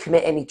 We didn't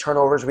commit any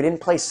turnovers. We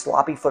didn't play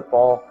sloppy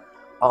football.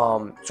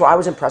 So I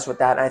was impressed with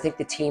that, and I think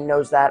the team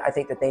knows that. I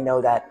think that they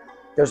know that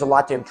there's a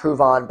lot to improve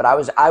on, but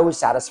I was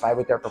satisfied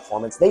with their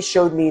performance. They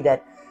showed me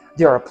that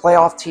they're a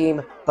playoff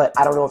team, but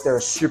I don't know if they're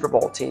a Super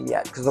Bowl team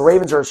yet, because the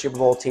Ravens are a Super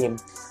Bowl team,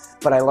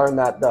 but I learned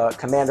that the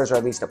Commanders are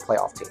at least a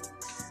playoff team.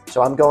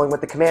 So I'm going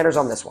with the Commanders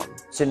on this one.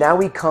 So now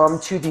we come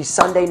to the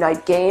Sunday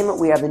night game.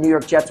 We have the New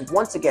York Jets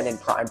once again in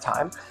prime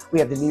time. We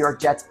have the New York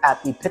Jets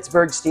at the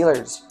Pittsburgh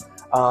Steelers.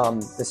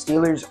 The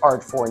Steelers are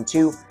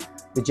 4-2.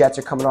 The Jets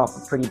are coming off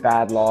a pretty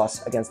bad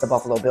loss against the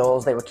Buffalo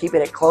Bills. They were keeping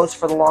it close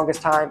for the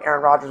longest time.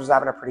 Aaron Rodgers was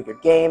having a pretty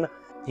good game.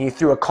 He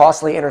threw a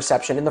costly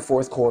interception in the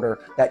fourth quarter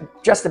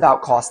that just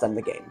about cost them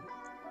the game.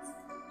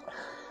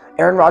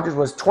 Aaron Rodgers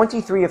was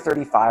 23 of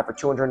 35 for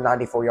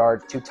 294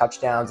 yards, 2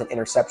 touchdowns, an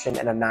interception,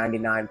 and a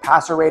 99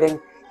 passer rating.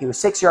 He was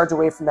 6 yards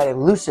away from that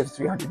elusive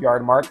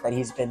 300-yard mark that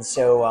he's been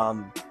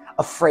so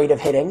afraid of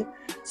hitting.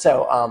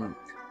 So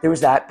there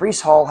was that.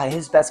 Breece Hall had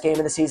his best game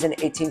of the season,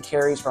 18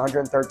 carries for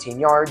 113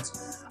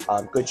 yards.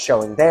 Good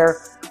showing there.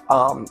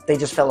 They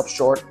just came up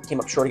short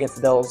against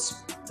the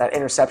Bills. That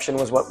interception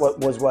was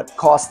what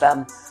cost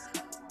them.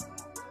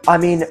 I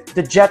mean,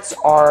 the Jets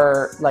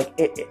are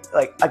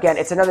again,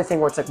 it's another thing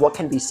where it's like, what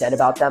can be said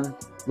about them?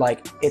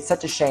 Like, it's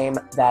such a shame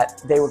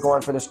that they were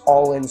going for this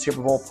all-in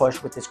Super Bowl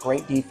push with this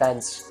great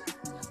defense.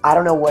 I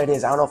don't know what it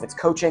is. I don't know if it's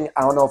coaching.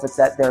 I don't know if it's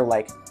that they're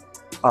like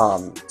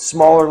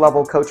smaller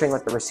level coaching,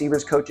 like the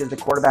receivers coaches, the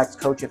quarterbacks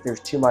coach. If there's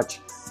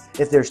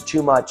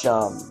too much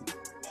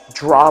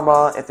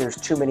drama, if there's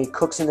too many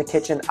cooks in the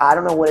kitchen, I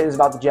don't know what it is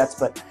about the Jets,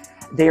 but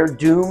they are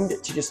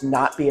doomed to just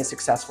not be a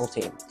successful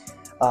team.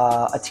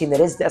 A team that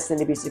is destined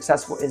to be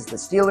successful is the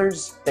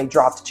Steelers. They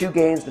dropped 2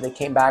 games, but they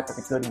came back with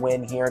a good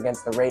win here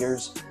against the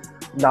Raiders.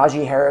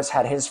 Najee Harris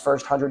had his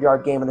first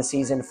 100-yard game of the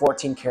season,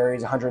 14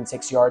 carries,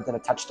 106 yards, and a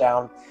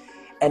touchdown.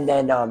 And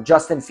then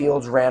Justin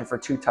Fields ran for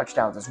 2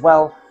 touchdowns as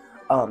well.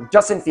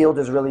 Justin Fields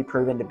has really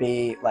proven to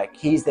be, like,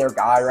 he's their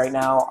guy right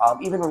now.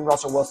 Even when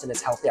Russell Wilson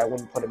is healthy, I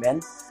wouldn't put him in.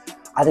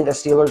 I think the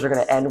Steelers are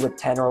going to end with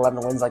 10 or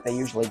 11 wins like they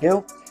usually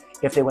do.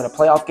 If they win a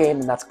playoff game,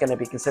 then that's going to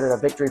be considered a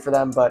victory for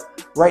them.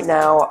 But right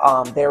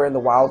now, they're in the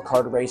wild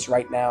card race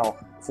right now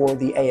for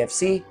the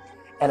AFC.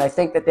 And I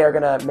think that they're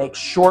going to make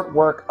short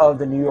work of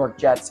the New York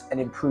Jets and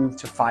improve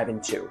to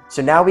 5-2.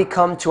 So now we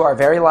come to our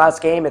very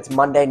last game. It's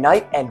Monday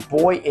night, and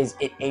boy, is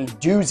it a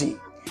doozy.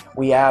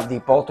 We have the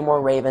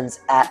Baltimore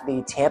Ravens at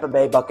the Tampa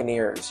Bay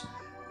Buccaneers.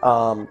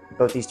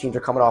 Both these teams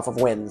are coming off of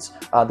wins.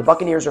 The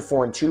Buccaneers are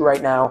 4-2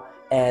 right now,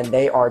 and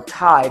they are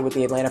tied with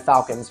the Atlanta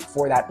Falcons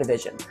for that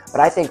division. But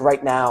I think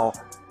right now,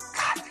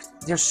 God,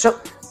 they're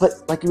so. But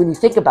like when you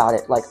think about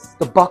it, like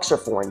the Bucs are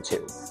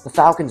 4-2, the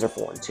Falcons are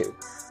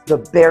 4-2, the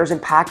Bears and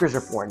Packers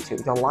are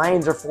 4-2, the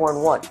Lions are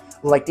 4-1.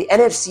 Like the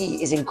NFC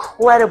is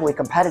incredibly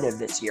competitive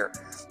this year.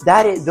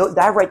 That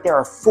right there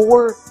are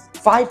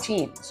 5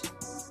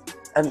 teams,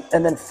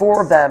 and then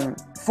 4 of them,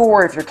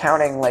 4 if you're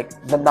counting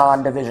like the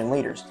non-division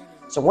leaders.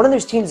 So one of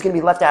those teams is going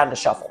to be left out of the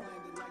shuffle.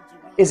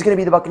 Is it going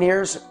to be the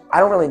Buccaneers? I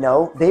don't really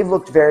know. They've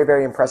looked very,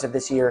 very impressive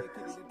this year,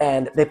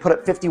 and they put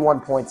up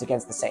 51 points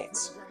against the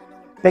Saints.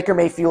 Baker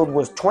Mayfield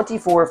was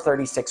 24 of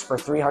 36 for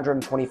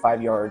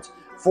 325 yards,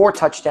 4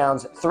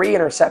 touchdowns, 3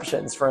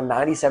 interceptions for a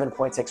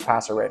 97.6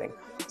 passer rating.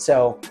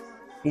 So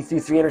he threw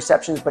 3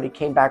 interceptions, but he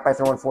came back by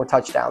throwing 4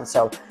 touchdowns.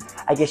 So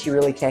I guess you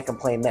really can't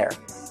complain there.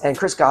 And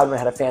Chris Godwin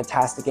had a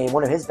fantastic game,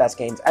 one of his best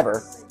games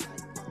ever.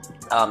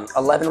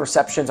 11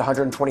 receptions,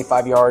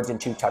 125 yards, and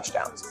 2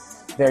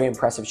 touchdowns. Very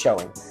impressive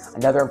showing.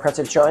 Another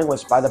impressive showing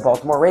was by the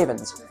Baltimore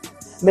Ravens.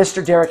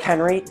 Mr. Derrick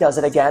Henry does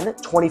it again.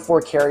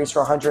 24 carries for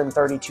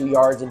 132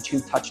 yards and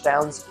 2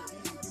 touchdowns.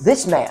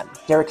 This man,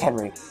 Derrick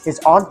Henry, is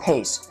on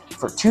pace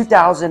for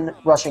 2,000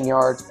 rushing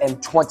yards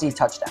and 20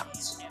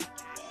 touchdowns.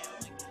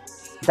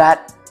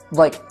 That,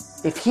 like,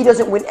 if he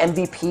doesn't win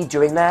MVP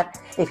doing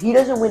that, if he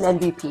doesn't win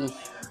MVP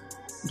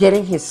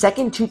getting his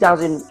second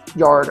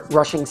 2,000-yard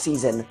rushing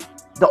season,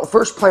 the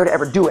first player to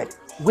ever do it,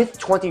 with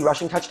 20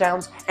 rushing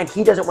touchdowns, and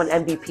he doesn't win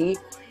MVP,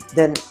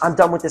 then I'm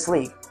done with this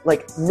league.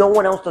 Like, no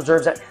one else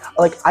deserves that.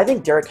 Like, I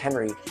think Derrick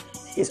Henry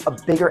is a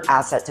bigger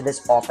asset to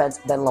this offense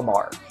than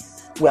Lamar.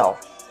 Well,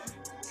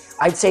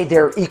 I'd say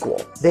they're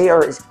equal. They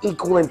are as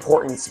equal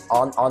importance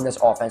on this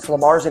offense.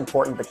 Lamar's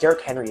important, but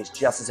Derrick Henry is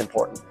just as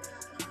important.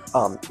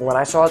 When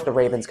I saw that the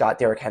Ravens got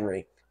Derrick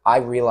Henry, I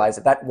realized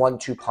that that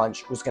 1-2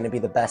 punch was going to be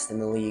the best in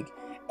the league,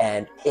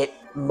 and it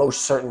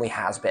most certainly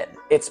has been.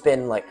 It's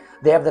been like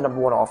they have the number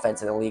 1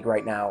 offense in the league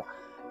right now,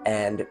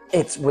 and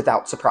it's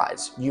without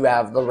surprise. You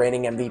have the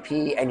reigning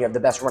MVP, and you have the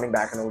best running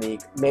back in the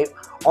league.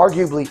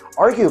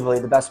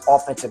 Arguably the best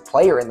offensive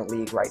player in the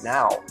league right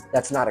now.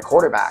 That's not a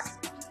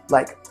quarterback.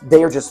 Like,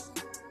 they are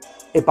just,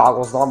 it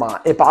boggles the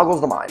mind. It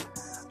boggles the mind.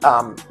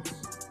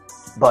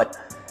 But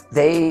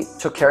they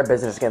took care of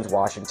business against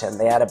Washington.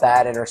 They had a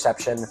bad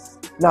interception.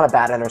 Not a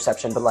bad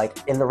interception, but like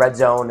in the red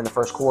zone in the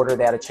first quarter,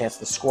 they had a chance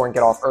to score and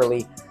get off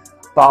early.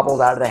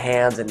 Bobbled out of the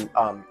hands, and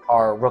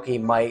our rookie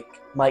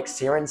Mike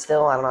Siren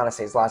still, I don't know how to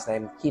say his last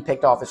name, he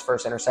picked off his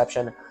first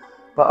interception.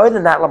 But other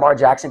than that, Lamar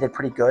Jackson did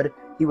pretty good.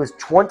 He was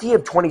 20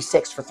 of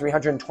 26 for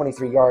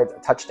 323 yards, a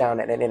touchdown,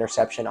 and an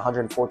interception,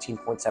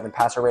 114.7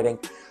 passer rating.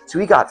 So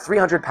he got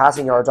 300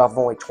 passing yards off of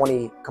only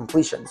 20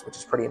 completions, which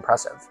is pretty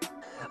impressive.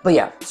 But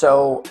yeah,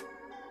 so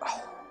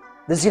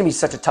this is going to be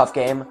such a tough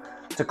game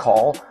to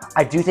call.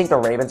 I do think the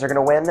Ravens are going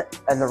to win,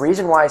 and the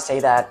reason why I say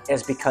that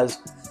is because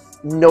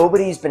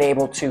nobody's been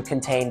able to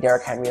contain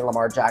Derrick Henry and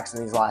Lamar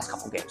Jackson these last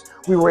couple games.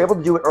 We were able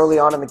to do it early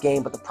on in the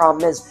game, but the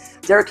problem is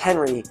Derrick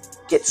Henry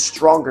gets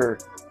stronger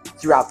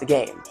throughout the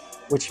game,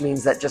 which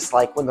means that just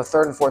like when the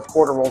third and fourth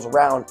quarter rolls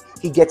around,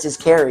 he gets his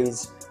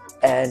carries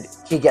and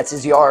he gets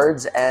his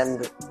yards,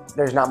 and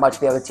there's not much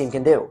the other team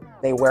can do.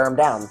 They wear him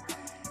down.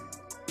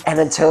 And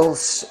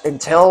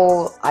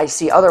until I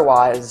see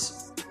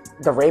otherwise,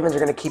 the Ravens are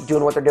going to keep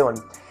doing what they're doing.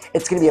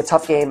 It's going to be a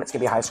tough game. It's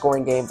going to be a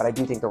high-scoring game, but I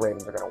do think the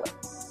Ravens are going to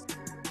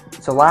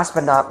win. So last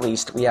but not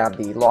least, we have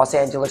the Los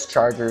Angeles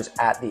Chargers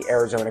at the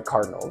Arizona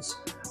Cardinals.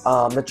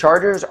 The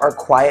Chargers are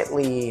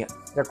quietly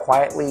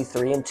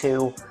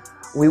 3-2.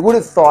 We would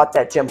have thought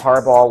that Jim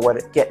Harbaugh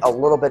would get a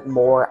little bit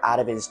more out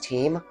of his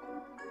team,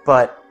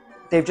 but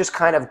they've just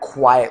kind of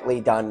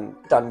quietly done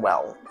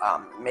well.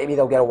 Maybe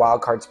they'll get a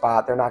wild card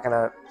spot. They're not going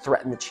to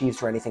threaten the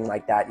Chiefs or anything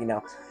like that, you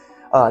know.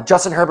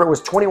 Justin Herbert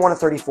was 21 of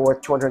 34,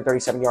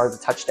 237 yards, a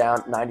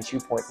touchdown,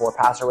 92.4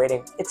 passer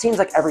rating. It seems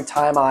like every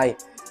time I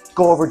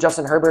go over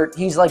Justin Herbert,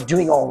 he's like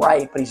doing all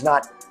right, but he's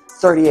not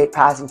 38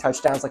 passing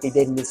touchdowns like he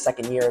did in his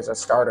second year as a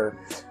starter.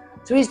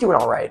 So he's doing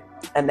all right.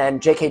 And then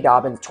J.K.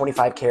 Dobbins,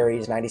 25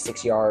 carries,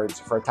 96 yards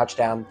for a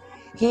touchdown.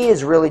 He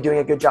is really doing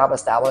a good job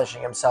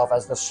establishing himself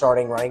as the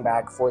starting running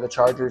back for the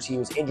Chargers. He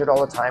was injured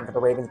all the time for the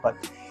Ravens, but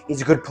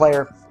he's a good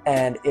player,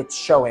 and it's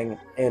showing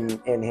in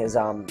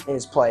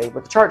his play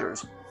with the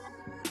Chargers.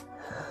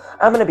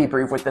 I'm going to be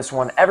brief with this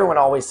one. Everyone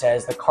always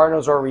says the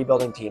Cardinals are a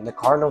rebuilding team. The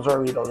Cardinals are a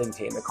rebuilding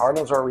team. The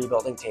Cardinals are a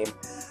rebuilding team.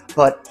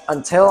 But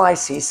until I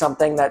see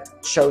something that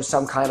shows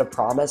some kind of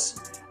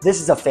promise, this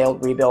is a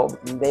failed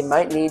rebuild. They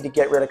might need to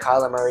get rid of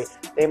Kyler Murray.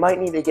 They might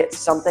need to get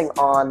something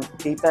on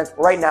defense.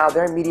 But right now,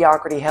 they're in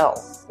mediocrity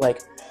hell.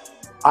 Like,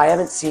 I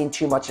haven't seen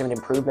too much of an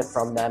improvement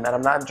from them.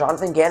 And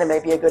Jonathan Gannon may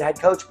be a good head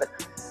coach, but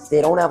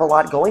they don't have a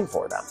lot going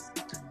for them.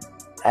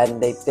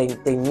 And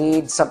they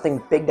need something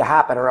big to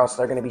happen, or else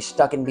they're going to be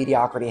stuck in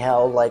mediocrity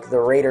hell, like the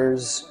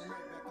Raiders,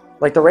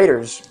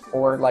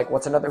 or like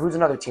who's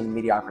another team in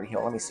mediocrity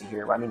hell? Let me see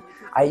here. I mean,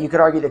 you could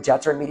argue the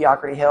Jets are in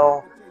mediocrity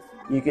hell.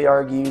 You could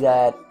argue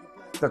that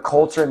the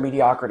Colts are in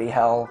mediocrity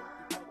hell.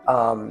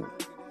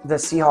 The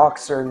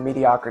Seahawks are in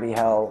mediocrity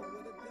hell.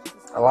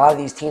 A lot of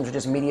these teams are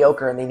just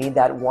mediocre, and they need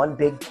that one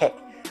big kick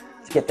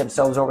to get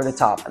themselves over the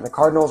top. And the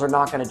Cardinals are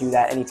not going to do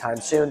that anytime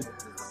soon.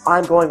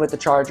 I'm going with the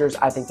Chargers.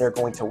 I think they're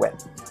going to win.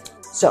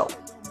 So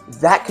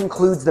that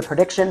concludes the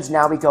predictions.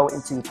 Now we go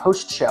into the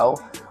post-show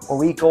where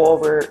we go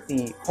over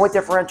the point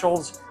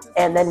differentials,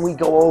 and then we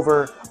go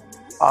over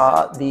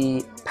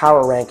the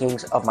power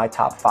rankings of my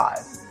top 5.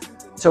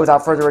 So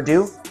without further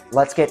ado,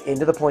 let's get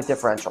into the point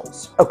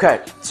differentials.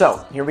 Okay,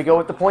 so here we go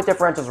with the point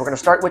differentials. We're going to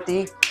start with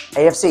the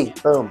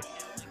AFC. Boom.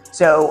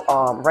 So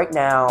right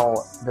now,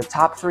 the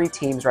top 3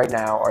 teams right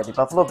now are the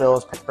Buffalo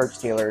Bills, Pittsburgh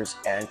Steelers,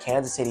 and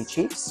Kansas City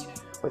Chiefs,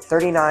 with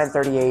 39,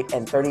 38,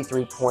 and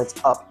 33 points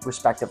up,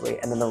 respectively.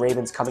 And then the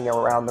Ravens coming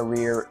around the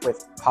rear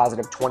with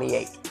positive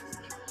 28.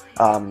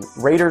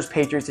 Raiders,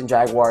 Patriots, and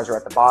Jaguars are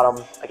at the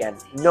bottom. Again,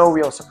 no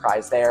real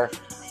surprise there.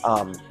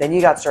 Then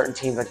you got certain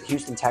teams like the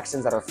Houston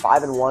Texans that are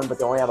 5-1, but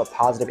they only have a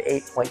positive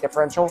 8-point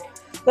differential.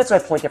 That's why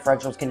point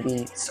differentials can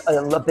be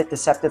a little bit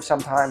deceptive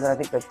sometimes, and I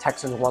think the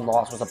Texans' one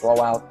loss was a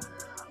blowout.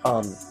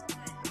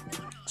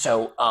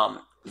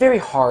 Very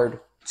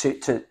hard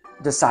to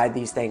decide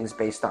these things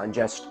based on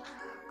just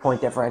point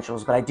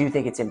differentials, but I do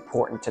think it's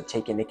important to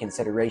take into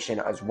consideration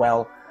as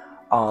well.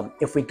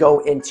 If we go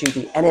into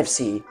the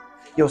NFC,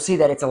 you'll see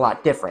that it's a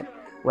lot different,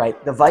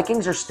 right? The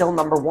Vikings are still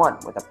number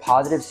 1 with a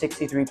positive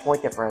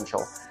 63-point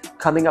differential.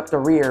 Coming up the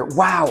rear,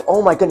 wow,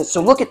 oh my goodness.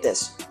 So look at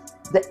this.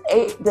 The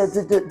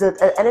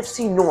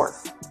NFC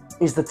North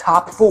is the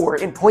top 4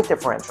 in point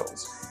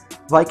differentials.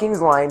 Vikings,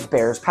 Lions,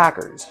 Bears,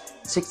 Packers,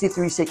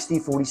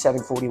 63-60,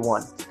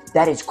 47-41.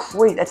 That is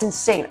crazy. That's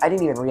insane. I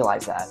didn't even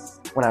realize that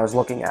when I was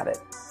looking at it.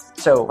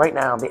 So right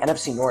now, the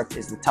NFC North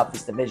is the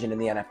toughest division in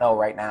the NFL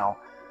right now.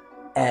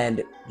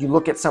 And you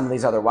look at some of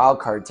these other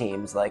wildcard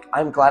teams, like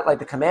I'm glad, like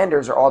the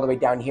Commanders are all the way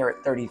down here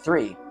at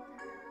 33.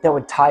 that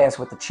would tie us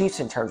with the Chiefs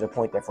in terms of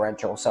point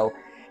differential. So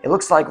it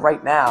looks like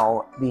right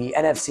now the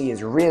NFC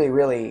is really,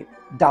 really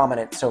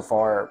dominant so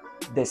far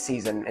this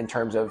season in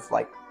terms of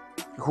like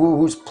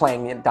who's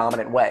playing in a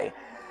dominant way.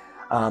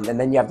 And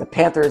then you have the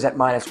Panthers at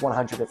minus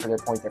 100 for their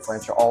point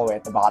differential all the way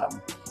at the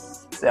bottom.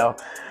 So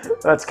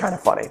that's kind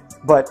of funny.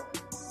 But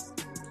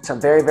some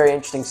very, very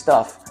interesting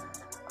stuff.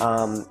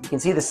 You can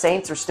see the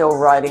Saints are still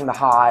riding the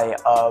high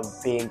of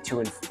being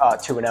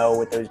 2-0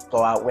 with those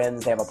blowout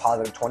wins. They have a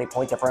positive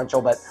 20-point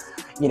differential, but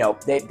you know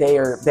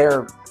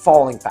they're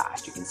falling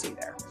fast. You can see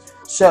there.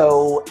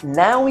 So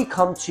now we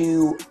come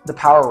to the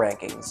power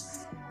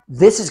rankings.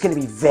 This is going to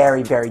be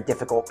very, very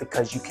difficult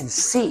because you can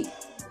see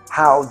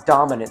how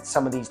dominant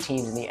some of these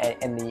teams in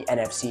the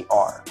NFC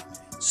are.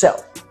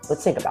 So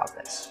let's think about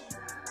this.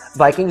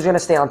 Vikings are going to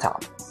stay on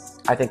top.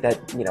 I think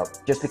that, you know,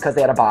 just because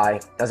they had a bye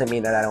doesn't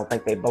mean that I don't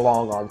think they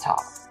belong on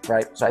top,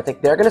 right? So I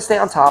think they're going to stay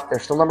on top. They're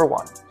still number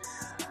one.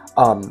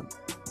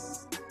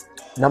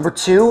 Number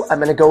two, I'm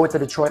going to go with the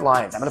Detroit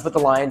Lions. I'm going to put the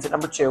Lions at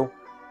number two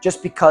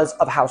just because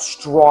of how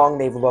strong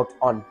they've looked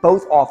on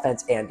both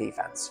offense and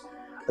defense.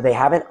 They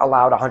haven't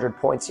allowed 100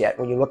 points yet.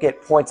 When you look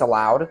at points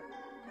allowed,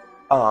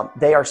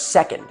 they are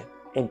second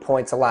in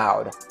points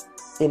allowed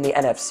in the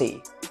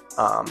NFC.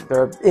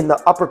 They're in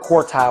the upper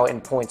quartile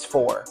in points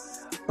for,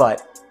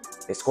 but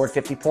they scored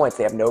 50 points.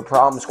 They have no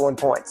problem scoring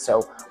points.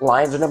 So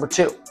Lions are number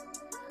two.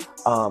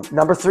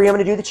 Number three, I'm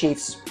going to do the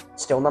Chiefs.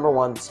 Still number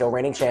one, still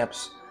reigning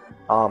champs.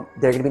 They're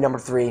going to be number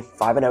three,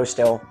 5-0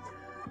 still.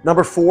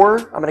 Number four,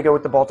 I'm going to go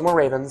with the Baltimore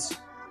Ravens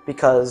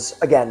because,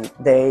 again,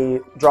 they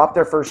dropped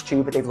their first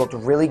two, but they've looked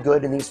really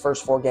good in these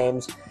first four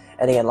games.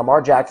 And again,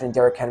 Lamar Jackson and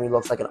Derrick Henry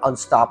looks like an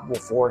unstoppable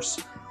force,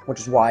 which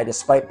is why,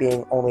 despite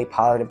being only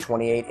positive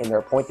 28 in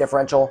their point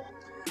differential,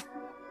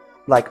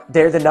 like,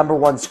 they're the number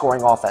one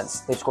scoring offense.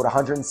 They've scored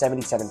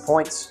 177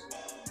 points.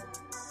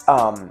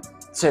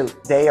 So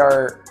they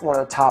are one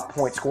of the top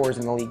point scorers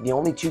in the league. The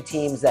only two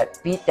teams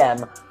that beat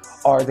them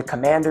are the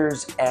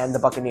Commanders and the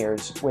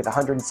Buccaneers with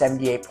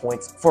 178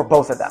 points for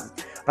both of them.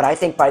 But I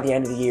think by the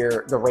end of the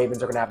year, the Ravens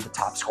are going to have the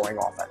top scoring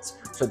offense.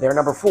 So they're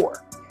number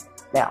four.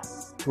 Now,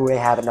 who do they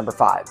have at number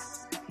five?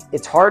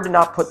 It's hard to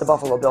not put the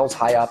Buffalo Bills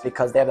high up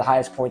because they have the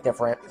highest point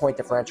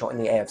differential in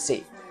the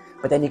AFC.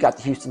 But then you got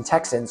the Houston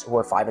Texans, who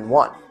are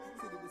 5-1.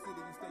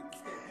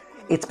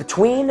 It's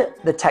between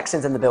the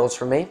Texans and the Bills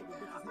for me.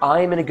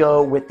 I'm going to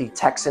go with the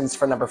Texans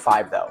for number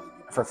five, though.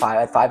 At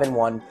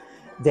 5-1,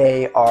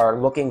 they are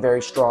looking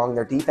very strong.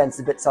 Their defense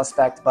is a bit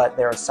suspect, but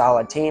they're a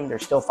solid team. They're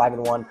still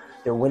 5-1.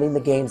 They're winning the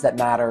games that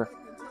matter.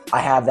 I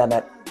have them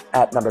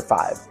at number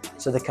five.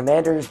 So the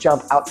Commanders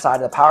jump outside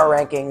of the power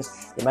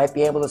rankings. They might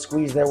be able to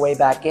squeeze their way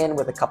back in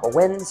with a couple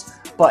wins,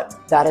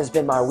 but that has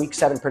been my Week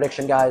 7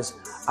 prediction, guys.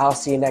 I'll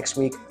see you next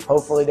week.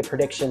 Hopefully the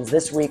predictions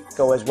this week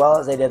go as well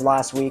as they did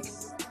last week,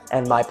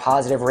 and my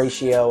positive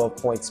ratio of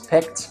points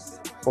picked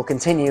will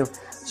continue.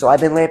 So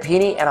I've been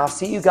Lampini, and I'll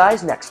see you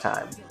guys next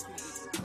time.